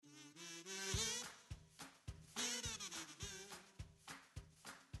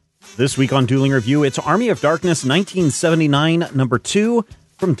This week on Dueling Review, it's Army of Darkness 1979, number 2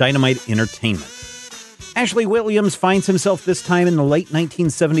 from Dynamite Entertainment. Ashley Williams finds himself this time in the late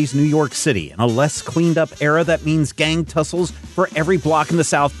 1970s New York City, in a less cleaned-up era that means gang tussles for every block in the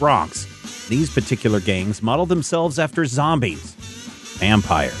South Bronx. These particular gangs model themselves after zombies,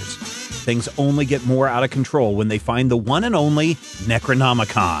 vampires. Things only get more out of control when they find the one and only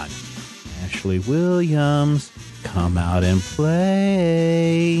Necronomicon. Ashley Williams, come out and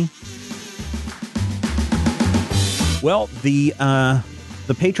play. Well, the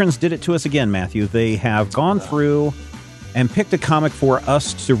patrons did it to us again, Matthew. They have gone through and picked a comic for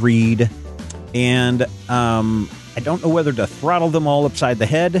us to read, and I don't know whether to throttle them all upside the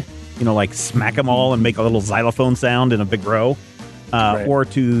head, like smack them all and make a little xylophone sound in a big row, or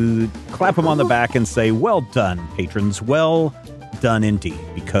to clap them on the back and say, well done, patrons, well done indeed,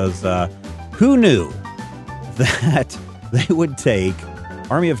 because who knew that they would take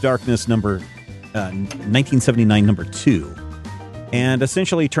Army of Darkness 1979 number 2 and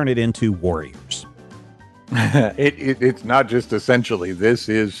essentially turn it into Warriors. It's not just essentially. This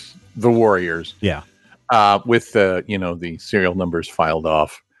is the Warriors. Yeah. With the serial numbers filed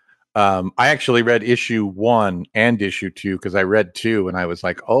off. I actually read issue 1 and issue 2 because I read 2 and I was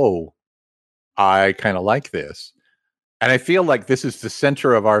like, oh, I kind of like this. And I feel like this is the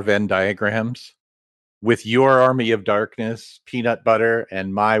center of our Venn diagrams, with your Army of Darkness, peanut butter,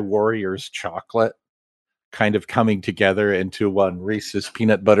 and my Warriors chocolate kind of coming together into one Reese's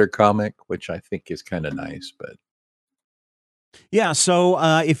peanut butter comic, which I think is kind of nice. But yeah, so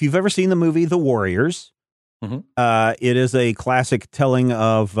if you've ever seen the movie The Warriors, it is a classic telling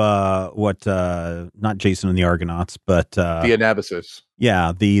of not Jason and the Argonauts, but the Anabasis.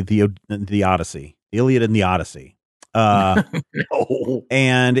 Yeah, the Odyssey, the Iliad and the Odyssey. No.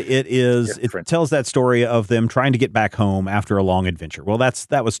 And it tells that story of them trying to get back home after a long adventure. Well,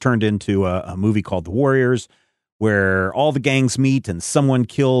 that was turned into a movie called The Warriors, where all the gangs meet and someone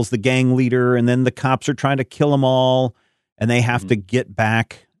kills the gang leader, and then the cops are trying to kill them all, and they have to get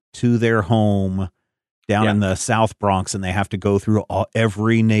back to their home down in the South Bronx, and they have to go through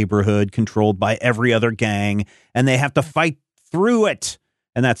every neighborhood controlled by every other gang, and they have to fight through it.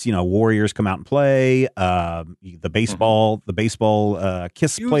 And that's, Warriors come out and play, the baseball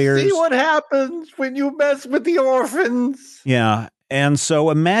Kiss players. You see what happens when you mess with the orphans. Yeah. And so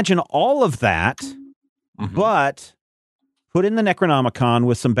imagine all of that, but put in the Necronomicon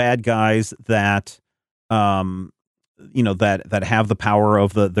with some bad guys that, that have the power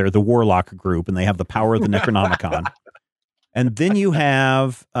of they're the Warlock group, and they have the power of the Necronomicon. And then you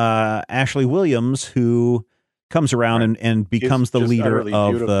have Ashley Williams, who comes around and becomes the leader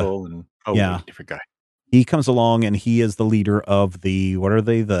of different guy. He comes along and he is the leader of the, what are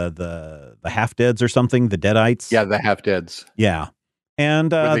they? The Half-Deads or something? The Deadites? Yeah, the Half-Deads. Yeah. And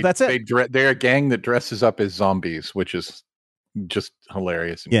that's it. They're a gang that dresses up as zombies, which is just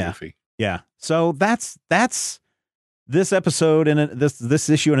hilarious and goofy. Yeah. So that's this episode and this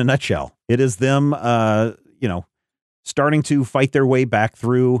issue in a nutshell. It is them, starting to fight their way back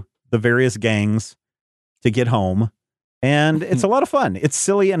through the various gangs to get home, and it's a lot of fun. It's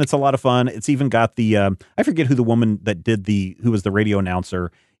silly and it's a lot of fun. It's even got the I forget who the woman that who was the radio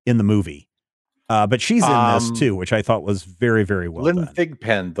announcer in the movie, but she's in this too, which I thought was very, very well Lynn done.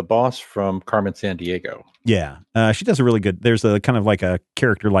 Thigpen, the boss from Carmen Sandiego. Yeah, she does a really good. There's a kind of like a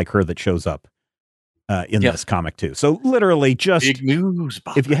character like her that shows up in this comic too. So literally, just big news,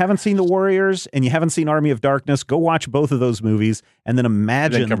 Bob. If you haven't seen The Warriors and you haven't seen Army of Darkness, go watch both of those movies, and then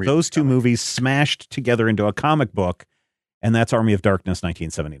imagine those two movies smashed together into a comic book, and that's Army of Darkness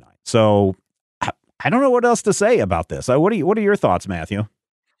 1979. So I don't know what else to say about this. What are your thoughts, Matthew?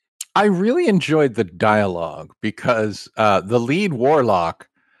 I really enjoyed the dialogue because the lead Warlock,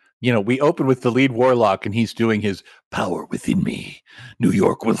 we open with the lead Warlock and he's doing his power within me. New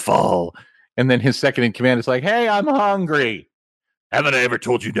York will fall. And then his second in command is like, hey, I'm hungry. Haven't I ever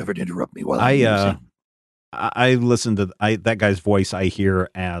told you never to interrupt me while I'm using? I listen to that guy's voice. I hear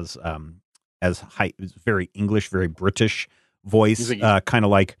as high, very English, very British voice, kind of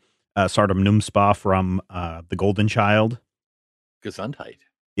like Sardam Numspa from The Golden Child. Gesundheit.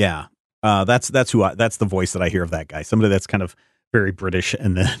 Yeah, that's the voice that I hear of that guy. Somebody that's kind of very British,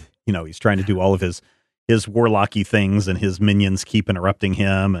 and then he's trying to do all of his warlocky things, and his minions keep interrupting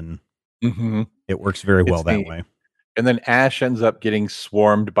him, and it works very well that way. And then Ash ends up getting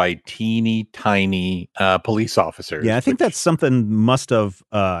swarmed by teeny tiny police officers. Yeah, I think that's something must have.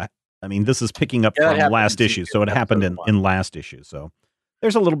 This is picking up from last issue, so it happened in last issue. So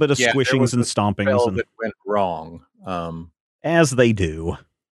there's a little bit of squishings and stompings that went wrong, as they do.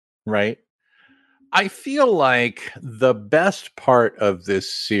 Right. I feel like the best part of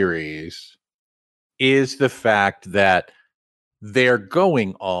this series is the fact that they're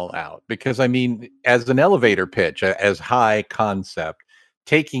going all out. Because, I mean, as an elevator pitch, as high concept,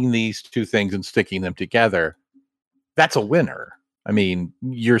 taking these two things and sticking them together, that's a winner. I mean,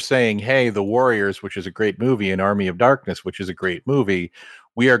 you're saying, hey, The Warriors, which is a great movie, and Army of Darkness, which is a great movie,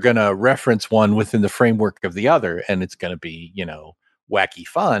 we are going to reference one within the framework of the other, and it's going to be, wacky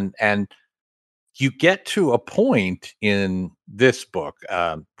fun. And you get to a point in this book,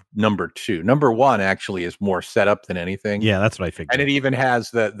 number 2. Number 1 actually is more set up than anything. Yeah, that's what I figured. And it even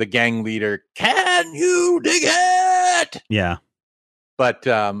has the gang leader, can you dig it? Yeah. But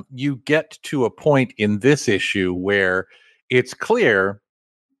you get to a point in this issue where it's clear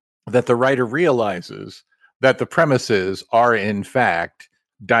that the writer realizes that the premises are, in fact,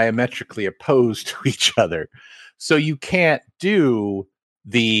 diametrically opposed to each other. So you can't do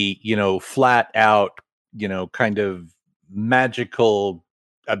the, flat out, kind of magical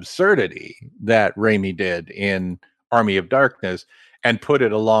absurdity that Raimi did in Army of Darkness and put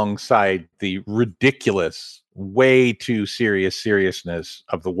it alongside the ridiculous, way too serious seriousness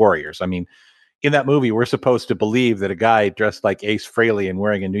of the Warriors. I mean, in that movie, we're supposed to believe that a guy dressed like Ace Frehley and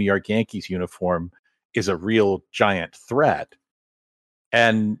wearing a New York Yankees uniform is a real giant threat.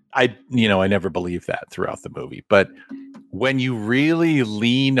 And I never believed that throughout the movie. But when you really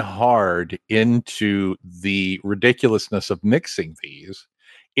lean hard into the ridiculousness of mixing these,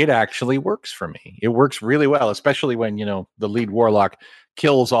 it actually works for me. It works really well, especially when, the lead warlock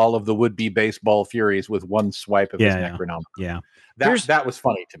kills all of the would-be baseball furies with one swipe of his Necronomicon. Yeah. That was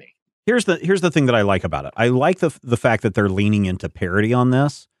funny to me. Here's the thing that I like about it. I like the fact that they're leaning into parody on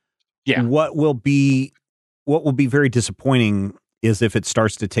this. Yeah. What will be very disappointing is if it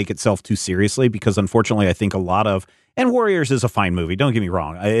starts to take itself too seriously, because unfortunately I think and Warriors is a fine movie. Don't get me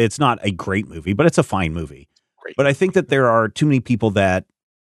wrong. It's not a great movie, but it's a fine movie. Great. But I think that there are too many people that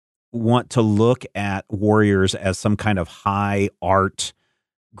want to look at Warriors as some kind of high art,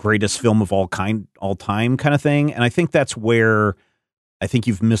 greatest film of all time kind of thing. And I think that's where I think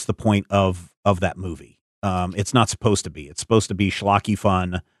you've missed the point of that movie. It's not supposed to be. It's supposed to be schlocky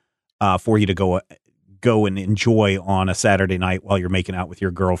fun for you to go and enjoy on a Saturday night while you're making out with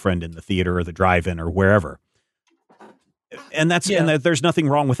your girlfriend in the theater or the drive-in or wherever. And there's nothing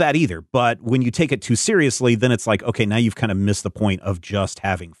wrong with that either. But when you take it too seriously, then it's like, okay, now you've kind of missed the point of just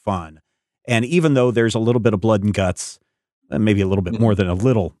having fun. And even though there's a little bit of blood and guts, maybe a little bit more than a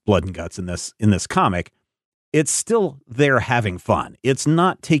little blood and guts in this comic, it's still there having fun. It's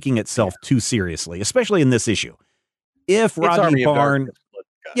not taking itself too seriously, especially in this issue. If Rodney Barn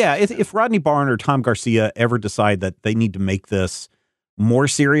or Tom Garcia ever decide that they need to make this more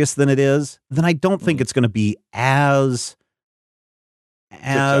serious than it is, then I don't think it's going to be as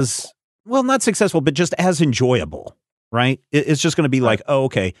well, not successful, but just as enjoyable, right? It's just going to be like, oh,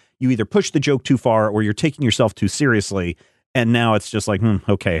 okay, you either push the joke too far or you're taking yourself too seriously. And now it's just like,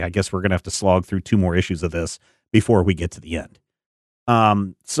 okay, I guess we're going to have to slog through 2 more issues of this before we get to the end.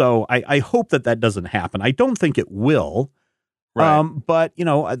 So I hope that doesn't happen. I don't think it will. Right. But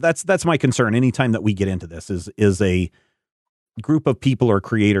that's my concern. Anytime that we get into this is a group of people or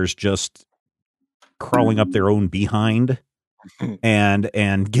creators just crawling up their own behind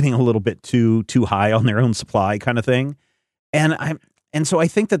and getting a little bit too high on their own supply kind of thing. And so I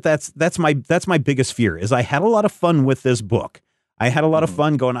think that's my biggest fear is I had a lot of fun with this book. I had a lot of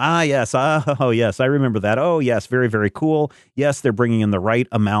fun going, yes, I remember that. Oh, yes, very, very cool. Yes, they're bringing in the right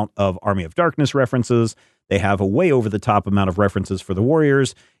amount of Army of Darkness references. They have a way over the top amount of references for the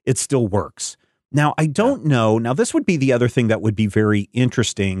Warriors. It still works. Now, I don't know. Now, this would be the other thing that would be very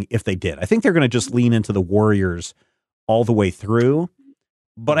interesting if they did. I think they're going to just lean into the Warriors all the way through.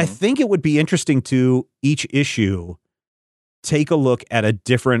 But I think it would be interesting to each issue take a look at a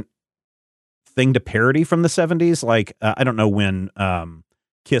different thing to parody from the 70s. Like, I don't know when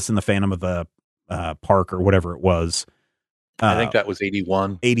Kiss and the Phantom of the Park or whatever it was. I think that was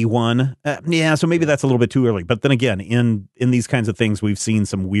 81. 81. Yeah, so maybe that's a little bit too early. But then again, in these kinds of things, we've seen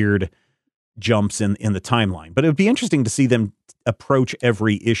some weird jumps in the timeline. But it would be interesting to see them approach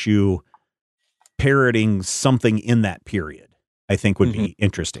every issue parodying something in that period. I think would be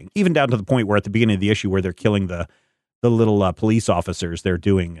interesting. Even down to the point where at the beginning of the issue where they're killing the little police officers, they're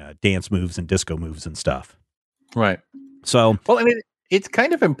doing dance moves and disco moves and stuff. Right. So, well, I mean, it's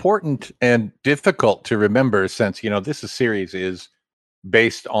kind of important and difficult to remember since, this series is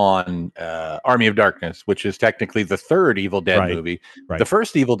based on Army of Darkness, which is technically the third Evil Dead movie. Right. The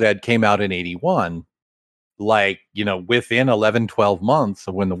first Evil Dead came out in 81, within 11, 12 months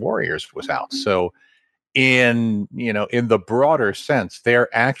of when The Warriors was out. So in the broader sense, they're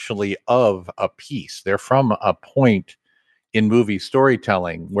actually of a piece. They're from a point in movie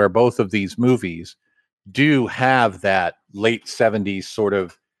storytelling where both of these movies do have that late 70s sort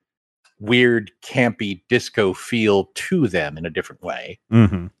of weird, campy disco feel to them in a different way.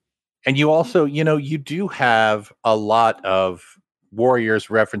 Mm-hmm. And you also, you do have a lot of Warriors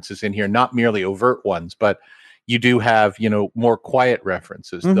references in here, not merely overt ones, but you do have, more quiet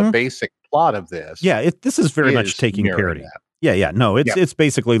references. Mm-hmm. The basic plot of this. Yeah, this is very much taking parody. That. Yeah. No, it's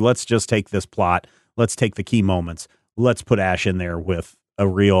basically, let's just take this plot. Let's take the key moments. Let's put Ash in there with a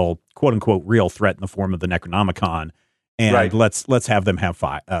real, quote unquote, real threat in the form of the Necronomicon. And let's have them have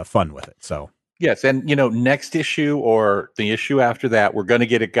fun with it. So. Yes, and next issue or the issue after that, we're going to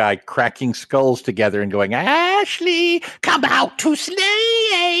get a guy cracking skulls together and going, "Ashley, come out to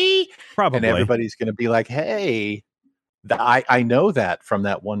slay!" Probably, and everybody's going to be like, "Hey, I know that from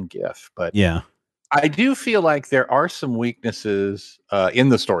that one GIF." But yeah, I do feel like there are some weaknesses in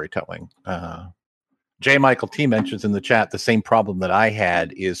the storytelling. J. Michael T mentions in the chat the same problem that I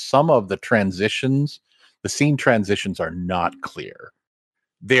had is some of the transitions, the scene transitions are not clear.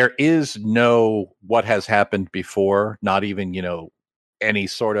 There is no what has happened before, not even, any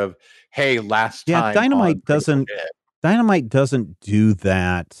sort of, hey, last time. Dynamite doesn't do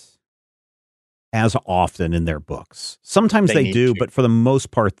that as often in their books. Sometimes they do, but for the most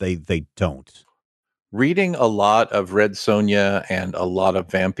part, they don't. Reading a lot of Red Sonja and a lot of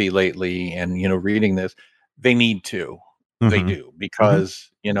Vampy lately, and, reading this, they need to. Mm-hmm. They do, because,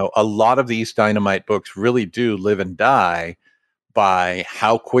 a lot of these Dynamite books really do live and die by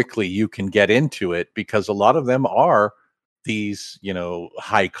how quickly you can get into it, because a lot of them are these,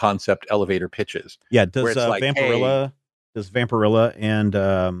 high concept elevator pitches. Yeah. Does Vampirilla and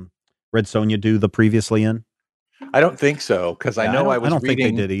Red Sonja do the previously in? I don't think so, because I don't think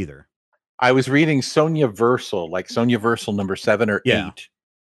they did either. I was reading Sonja Versal, like Sonja Versal number 7 or 8,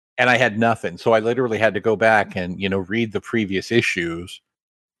 and I had nothing. So I literally had to go back and, read the previous issues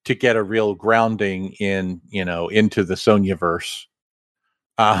to get a real grounding in, into the Sonja-verse.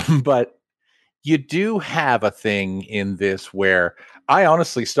 But you do have a thing in this where I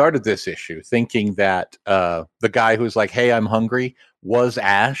honestly started this issue thinking that the guy who's like, "Hey, I'm hungry," was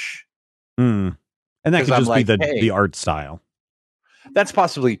Ash. And that could just be the art style. That's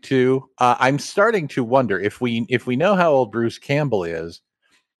possibly too. I'm starting to wonder if we know how old Bruce Campbell is,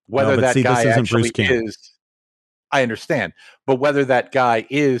 whether that guy actually is. I understand, but whether that guy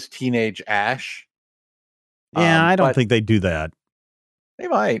is teenage Ash. Yeah, I don't think they do that. They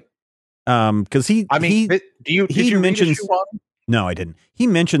might. Because he did you mention issue 1? No, I didn't. He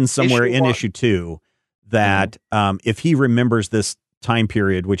mentioned somewhere in issue 2 that if he remembers this time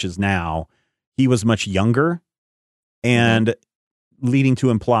period, which is now, he was much younger, and leading to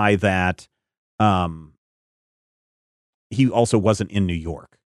imply that he also wasn't in New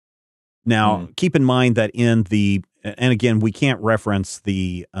York. Now, keep in mind that and again, we can't reference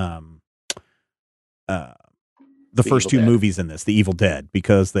the first two movies in this, The Evil Dead,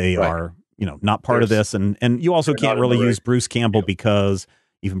 because they are, not part of this. And you also can't really use Bruce Campbell because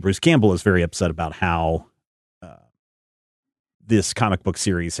even Bruce Campbell is very upset about how this comic book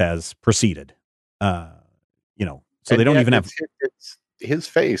series has proceeded. So they don't even have it's his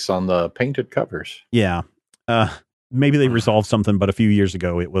face on the painted covers. Yeah. Maybe they resolved something, but a few years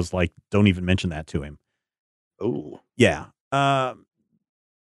ago it was like, don't even mention that to him. Oh. Yeah.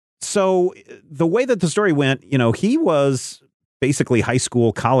 So the way that the story went, he was basically high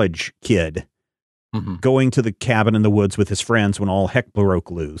school, college kid going to the cabin in the woods with his friends when all heck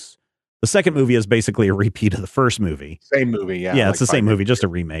broke loose. The second movie is basically a repeat of the first movie. Same movie, yeah. Yeah, it's the same movie, just a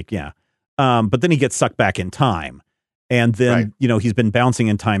remake, yeah. But then he gets sucked back in time. And then, he's been bouncing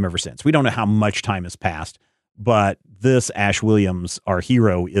in time ever since. We don't know how much time has passed, but this Ash Williams, our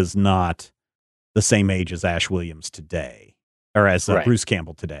hero, is not the same age as Ash Williams today, or as Bruce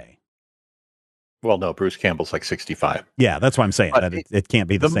Campbell today. Well, no, Bruce Campbell's like 65. Yeah, that's what I'm saying. That it can't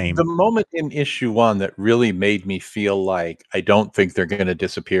be the same. The moment in issue 1 that really made me feel like I don't think they're going to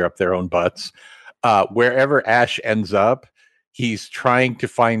disappear up their own butts. Wherever Ash ends up, he's trying to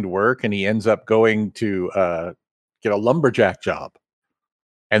find work, and he ends up going to get a lumberjack job.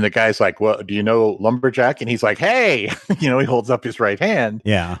 And the guy's like, "Well, do you know lumberjack?" And he's like, "Hey," he holds up his right hand.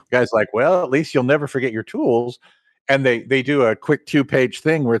 Yeah. The guy's like, "Well, at least you'll never forget your tools." And they do a quick 2-page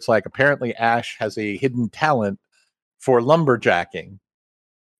thing where it's like, apparently Ash has a hidden talent for lumberjacking.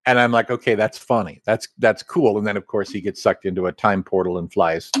 And I'm like, okay, that's funny. That's cool. And then of course he gets sucked into a time portal and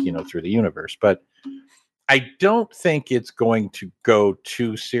flies, through the universe. But I don't think it's going to go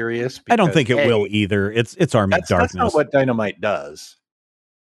too serious. Because, I don't think it will either. It's Army of Darkness. That's not what Dynamite does.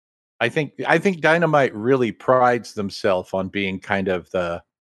 I think Dynamite really prides themselves on being kind of the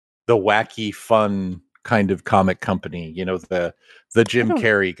wacky, fun kind of comic company. You know, the Jim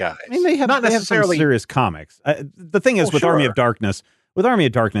Carrey guys. I mean, they have some serious comics. The thing is, with Army of Darkness,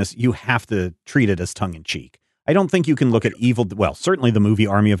 you have to treat it as tongue in cheek. I don't think you can look at well, certainly the movie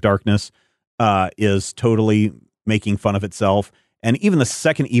Army of Darkness is totally making fun of itself, and even the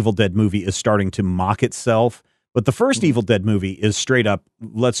second Evil Dead movie is starting to mock itself. But the first Evil Dead movie is straight up,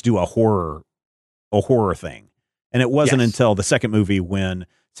 let's do a horror thing. And it wasn't until the second movie when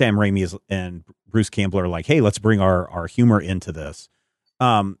Sam Raimi and Bruce Campbell are like, hey, let's bring our humor into this.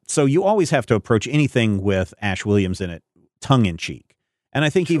 So you always have to approach anything with Ash Williams in it tongue in cheek. And I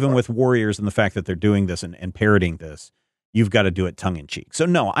think even with Warriors and the fact that they're doing this and parroting this, you've got to do it tongue in cheek. So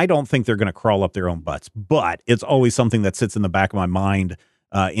no, I don't think they're going to crawl up their own butts, but it's always something that sits in the back of my mind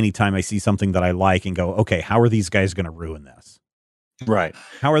anytime I see something that I like and go, okay, how are these guys going to ruin this? Right.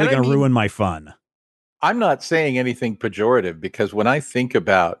 How are they going to ruin my fun? I'm not saying anything pejorative, because when I think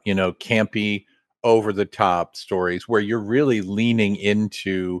about, campy, over the top stories where you're really leaning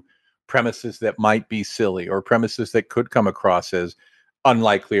into premises that might be silly or premises that could come across as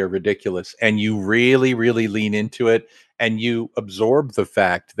unlikely or ridiculous, and you really, really lean into it and you absorb the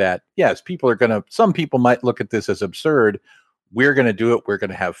fact that, yes, some people might look at this as absurd. We're going to do it. We're going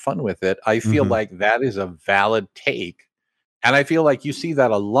to have fun with it. I feel like that is a valid take. And I feel like you see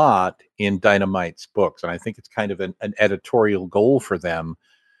that a lot in Dynamite's books. And I think it's kind of an editorial goal for them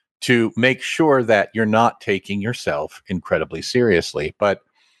to make sure that you're not taking yourself incredibly seriously. But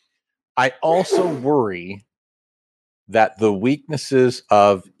I also worry that the weaknesses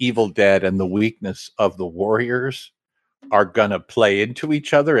of Evil Dead and the weakness of the Warriors are going to play into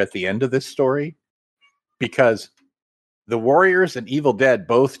each other at the end of this story, because the Warriors and Evil Dead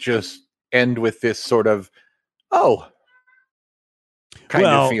both just end with this sort of, kind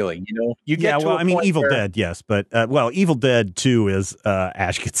of feeling, you get I mean, Evil Dead, yes, but Evil Dead 2 is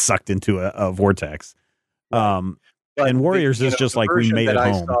Ash gets sucked into a vortex. Right. And Warriors is just like we made it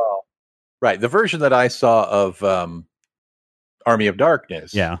home. Right. The version that I saw of Army of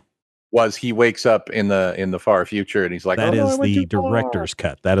Darkness, was he wakes up in the far future and he's like, that is the director's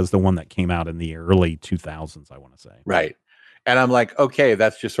cut. That is the one that came out in the early 2000s, I want to say. Right. And I'm like, okay,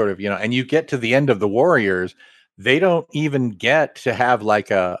 that's just sort of, and you get to the end of the Warriors, they don't even get to have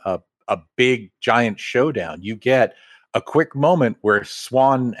like a big giant showdown. You get a quick moment where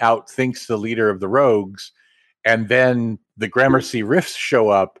Swan outthinks the leader of the Rogues, and then the Gramercy Riffs show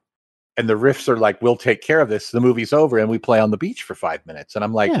up, and the Riffs are like, we'll take care of this. The movie's over, and we play on the beach for 5 minutes. And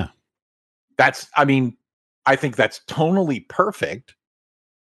I'm like, I think that's tonally perfect.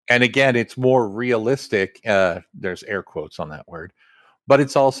 And again, it's more realistic. There's air quotes on that word. But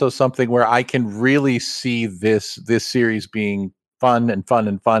it's also something where I can really see this series being fun and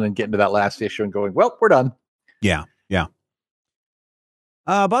getting to that last issue and going, well, we're done. Yeah.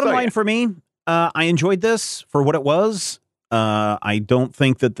 Bottom line for me, I enjoyed this for what it was. I don't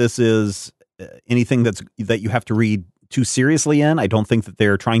think that this is anything that you have to read too seriously in. I don't think that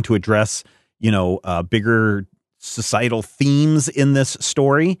they're trying to address, bigger societal themes in this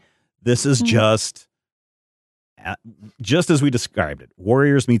story. This is just as we described it.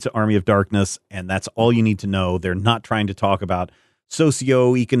 Warriors meets Army of Darkness, and that's all you need to know. They're not trying to talk about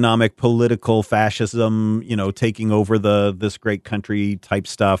socioeconomic, political fascism, taking over this great country type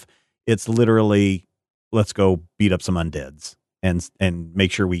stuff. It's literally, let's go beat up some undeads and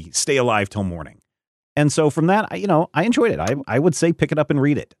make sure we stay alive till morning. And so from that, I enjoyed it. I would say pick it up and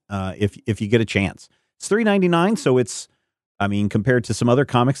read it if you get a chance. It's $3.99, so it's, compared to some other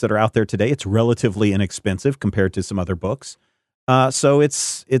comics that are out there today, it's relatively inexpensive compared to some other books. So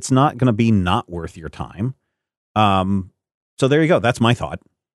it's not going to be not worth your time. So there you go. That's my thought.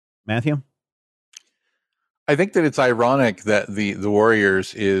 Matthew? I think that it's ironic that the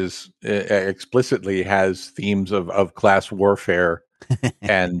Warriors is explicitly has themes of class warfare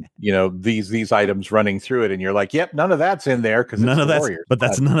and these items running through it, and you're like, yep, none of that's in there because none of that's Warriors. But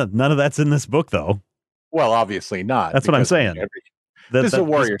that's none of that's in this book though. Well, obviously not. That's what I'm saying. This is a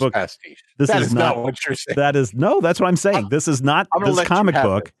Warriors pastiche. That is not what you're saying. That's what I'm saying. This is not this comic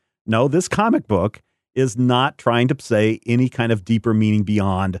book. No, this comic book is not trying to say any kind of deeper meaning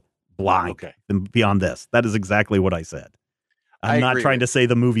beyond blank than beyond this. That is exactly what I said. I'm not trying to say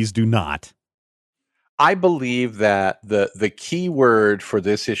the movies do not. I believe that the key word for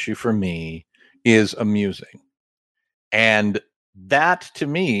this issue for me is amusing. And that to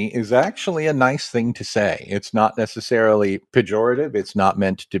me is actually a nice thing to say. It's not necessarily pejorative. It's not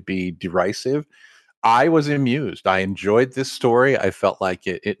meant to be derisive. I was amused. I enjoyed this story. I felt like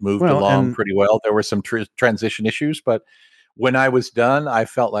it moved along pretty well. There were some transition issues, but when I was done, I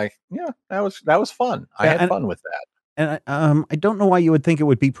felt like, yeah, that was fun. I had fun with that. And I don't know why you would think it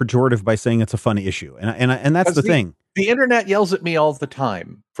would be pejorative by saying it's a fun issue. And that's the thing. The internet yells at me all the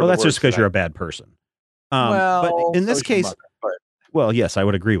time. Well, that's just because you're a bad person. But in this case, well, yes, I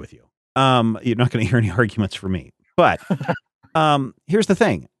would agree with you. You're not going to hear any arguments from me. But here's the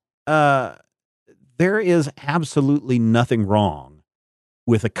thing. There is absolutely nothing wrong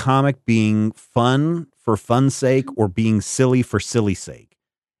with a comic being fun for fun's sake or being silly for silly sake.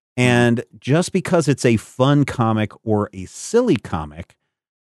 And just because it's a fun comic or a silly comic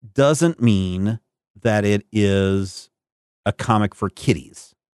doesn't mean that it is a comic for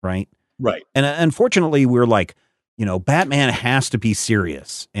kiddies, right? Right. And unfortunately, we're like, Batman has to be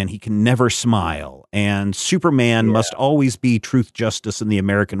serious and he can never smile. And Superman must always be truth, justice, and the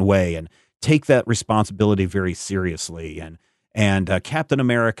American way and take that responsibility very seriously. And Captain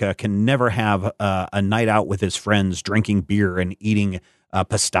America can never have a night out with his friends drinking beer and eating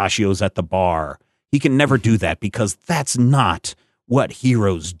pistachios at the bar. He can never do that because that's not what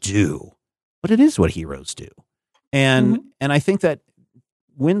heroes do. But it is what heroes do. And I think that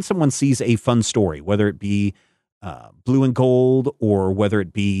when someone sees a fun story, whether it be Blue and Gold or whether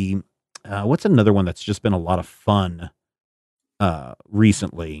it be what's another one that's just been a lot of fun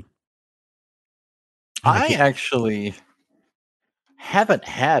recently? I actually haven't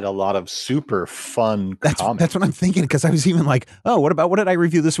had a lot of super fun comics. That's what I'm thinking, because I was even like, oh, what did I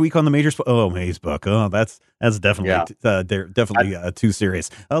review this week on the Major Maze book? Oh, that's definitely definitely too serious.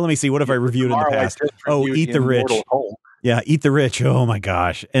 Oh, let me see, what have I reviewed in the past? Oh, Eat the Rich. Yeah, Eat the Rich. Oh my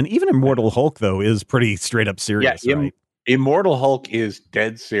gosh. And even Immortal Hulk, though, is pretty straight up serious, right? Immortal Hulk is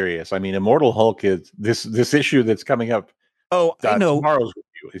dead serious. I mean, Immortal Hulk is this issue that's coming up. Oh, I know. Tomorrow's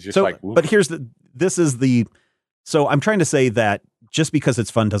review is just but so I'm trying to say that just because it's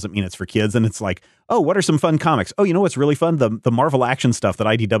fun doesn't mean it's for kids. And it's like, oh, what are some fun comics? Oh, you know what's really fun? The Marvel action stuff that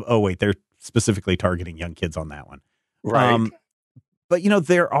IDW. Oh, wait, they're specifically targeting young kids on that one. Right. But,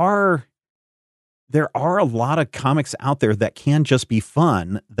 there are a lot of comics out there that can just be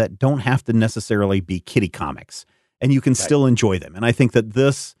fun that don't have to necessarily be kiddie comics. And you can still enjoy them. And I think that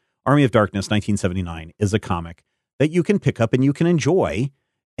this Army of Darkness 1979 is a comic that you can pick up and you can enjoy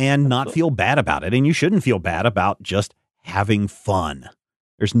and not feel bad about it. And you shouldn't feel bad about just having fun.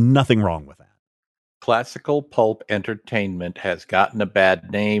 There's nothing wrong with that. Classical pulp entertainment has gotten a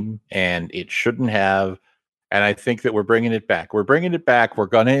bad name, and it shouldn't have. And I think that we're bringing it back. We're bringing it back. We're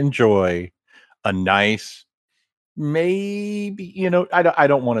going to enjoy a nice, maybe, I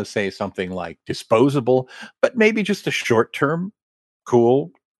don't want to say something like disposable, but maybe just a short-term,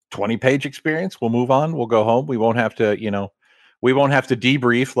 cool 20-page experience. We'll move on. We'll go home. We won't have to,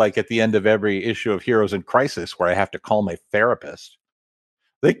 debrief like at the end of every issue of Heroes in Crisis, where I have to call my therapist.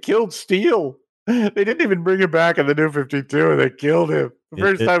 They killed Steel. They didn't even bring him back in the New 52. They killed him. The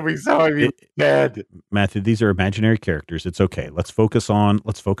first time we saw him, he was dead. Matthew, these are imaginary characters. It's okay. Let's focus on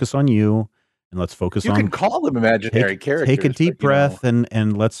you, and let's focus on. You can call them imaginary characters. Take a deep breath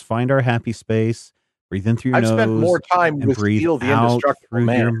and let's find our happy space. Breathe in through your nose. I've spent more time with Steel, the Indestructible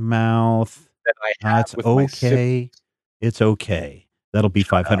Man, through your mouth. Than I have it's with okay. It's okay. That'll be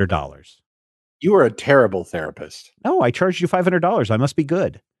 $500. You are a terrible therapist. No, I charged you $500. I must be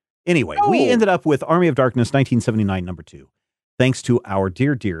good. Anyway, we ended up with Army of Darkness 1979 number 2. Thanks to our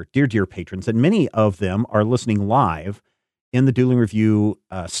dear patrons, and many of them are listening live in the Dueling Review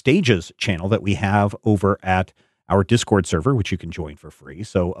Stages channel that we have over at our Discord server, which you can join for free.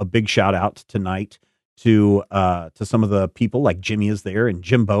 So a big shout out tonight to some of the people like Jimmy is there, and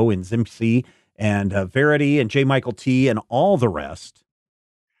Jimbo and Zimpsy and Verity and J. Michael T. and all the rest.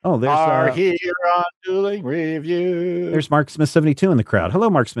 Oh, there's here on Dueling Review. There's Mark Smith 72 in the crowd. Hello,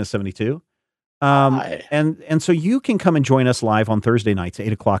 Mark Smith 72. Hi. And so you can come and join us live on Thursday nights,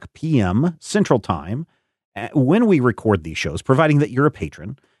 8:00 p.m. Central Time, when we record these shows, providing that you're a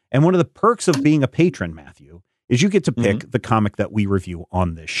patron. And one of the perks of being a patron, Matthew, is you get to pick the comic that we review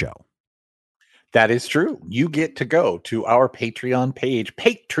on this show. That is true. You get to go to our Patreon page,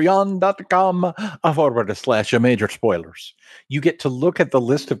 patreon.com/major spoilers. You get to look at the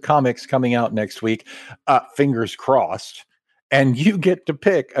list of comics coming out next week, fingers crossed, and you get to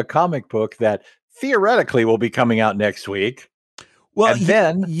pick a comic book that theoretically will be coming out next week. Well,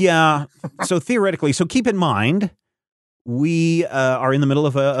 so theoretically, so keep in mind, we are in the middle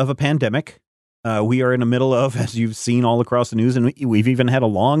of a pandemic. We are in the middle of, as you've seen all across the news, and we've even had a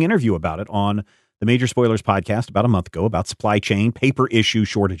long interview about it on the Major Spoilers podcast about a month ago about supply chain, paper issue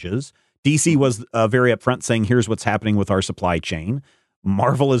shortages. DC was very upfront saying, here's what's happening with our supply chain.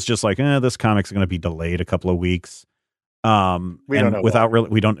 Marvel is just like, this comic's going to be delayed a couple of weeks. We don't know without really,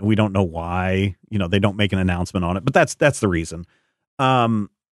 we don't know why, they don't make an announcement on it, but that's the reason.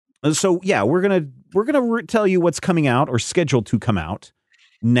 So yeah, we're going to tell you what's coming out or scheduled to come out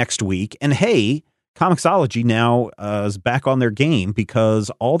next week. And hey, Comixology now is back on their game because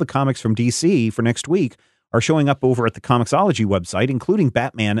all the comics from DC for next week are showing up over at the Comixology website, including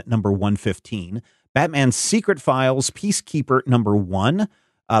Batman number 115, Batman Secret Files Peacekeeper number 1,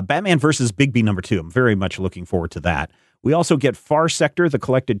 Batman versus Bigby number 2. I'm very much looking forward to that. We also get Far Sector, the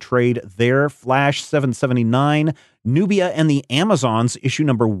collected trade there, Flash 779, Nubia and the Amazons issue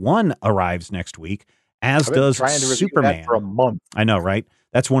number 1 arrives next week, as does Superman. For a month. I know, right?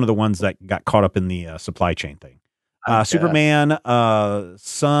 That's one of the ones that got caught up in the supply chain thing. Superman,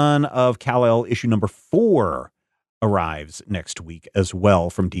 Son of Kal-El issue number 4 arrives next week as well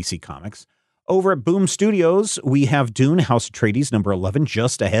from DC Comics. Over at Boom Studios, we have Dune House Atreides number 11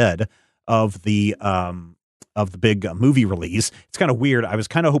 just ahead of the big movie release. It's kind of weird. I was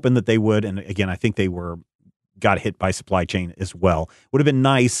kind of hoping that they would, and again, I think they got hit by supply chain as well. Would have been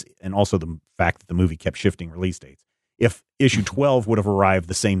nice, and also the fact that the movie kept shifting release dates. If issue 12 would have arrived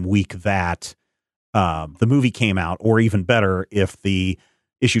the same week that the movie came out, or even better, if the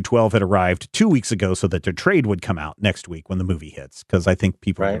issue 12 had arrived 2 weeks ago so that the trade would come out next week when the movie hits, because I think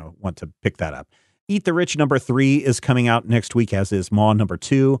people are going to want to pick that up. Eat the Rich number 3 is coming out next week, as is Maw number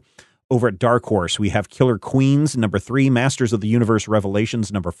 2. Over at Dark Horse, we have Killer Queens number 3, Masters of the Universe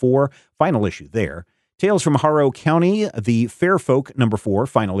Revelations number 4, final issue there. Tales from Harrow County, The Fair Folk number 4,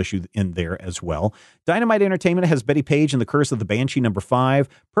 final issue in there as well. Dynamite Entertainment has Betty Page and the Curse of the Banshee number 5,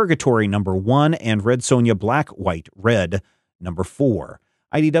 Purgatory number 1, and Red Sonja Black, White, Red number 4.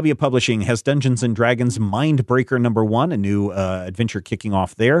 IDW Publishing has Dungeons & Dragons Mindbreaker number 1, a new adventure kicking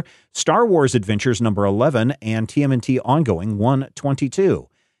off there. Star Wars Adventures number 11, and TMNT Ongoing 122.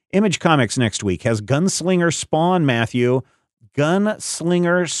 Image Comics next week has Gunslinger Spawn, Matthew.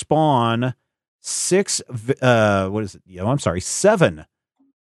 Gunslinger Spawn 7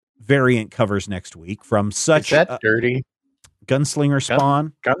 variant covers next week from such. Is that dirty? Gunslinger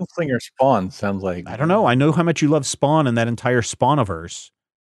Spawn. Gunslinger Spawn sounds like. I don't know. I know how much you love Spawn and that entire Spawniverse.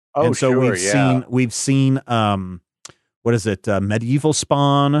 Oh, and so sure, we've seen what is it? Medieval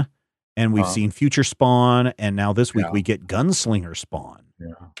Spawn, and we've seen Future Spawn, and now this week we get Gunslinger Spawn.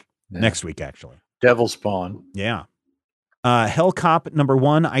 Yeah. Next week, actually. Devil Spawn. Yeah. Hell Cop number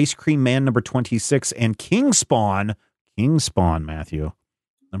 1, Ice Cream Man number 26, and King Spawn, Matthew,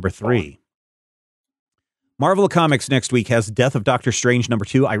 number 3. Marvel Comics next week has Death of Doctor Strange number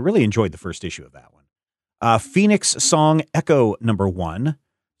 2. I really enjoyed the first issue of that one. Phoenix Song Echo number 1,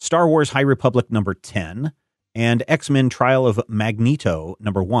 Star Wars High Republic number 10, and X-Men Trial of Magneto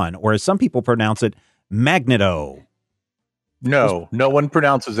number 1, or as some people pronounce it, Magneto. No one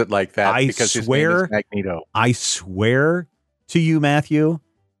pronounces it like that because his name is Magneto. I swear to you, Matthew,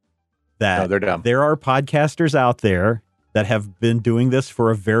 that they're dumb. There are podcasters out there that have been doing this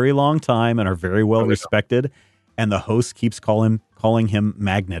for a very long time and are very well respected, and the host keeps calling him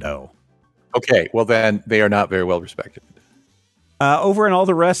Magneto. Okay, well then they are not very well respected. Over in all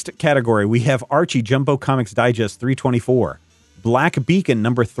the rest category, we have Archie Jumbo Comics Digest 324, Black Beacon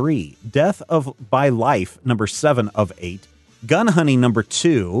number 3, Death by Life number 7 of 8, Gun Honey number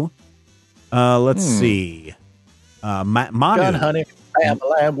 2. Let's see. Manu. Gun Honey,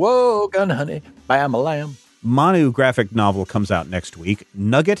 bam-a-lam. Whoa, Gun Honey, bam-a-lam. Manu graphic novel comes out next week.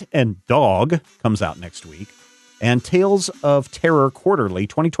 Nugget and Dog comes out next week. And Tales of Terror Quarterly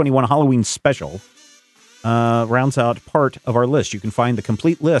 2021 Halloween Special rounds out part of our list. You can find the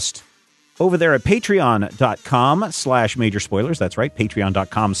complete list over there at patreon.com/major spoilers. That's right,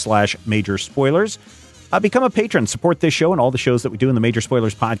 patreon.com/major spoilers. Become a patron, support this show and all the shows that we do in the Major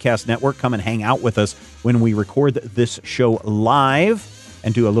Spoilers Podcast Network. Come and hang out with us when we record this show live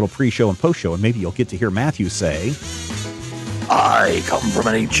and do a little pre-show and post-show, and maybe you'll get to hear Matthew say, I come from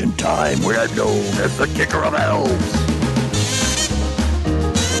an ancient time where I'm known as the Kicker of Elves.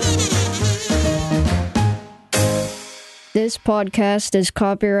 This podcast is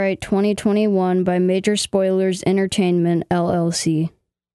copyright 2021 by Major Spoilers Entertainment, LLC.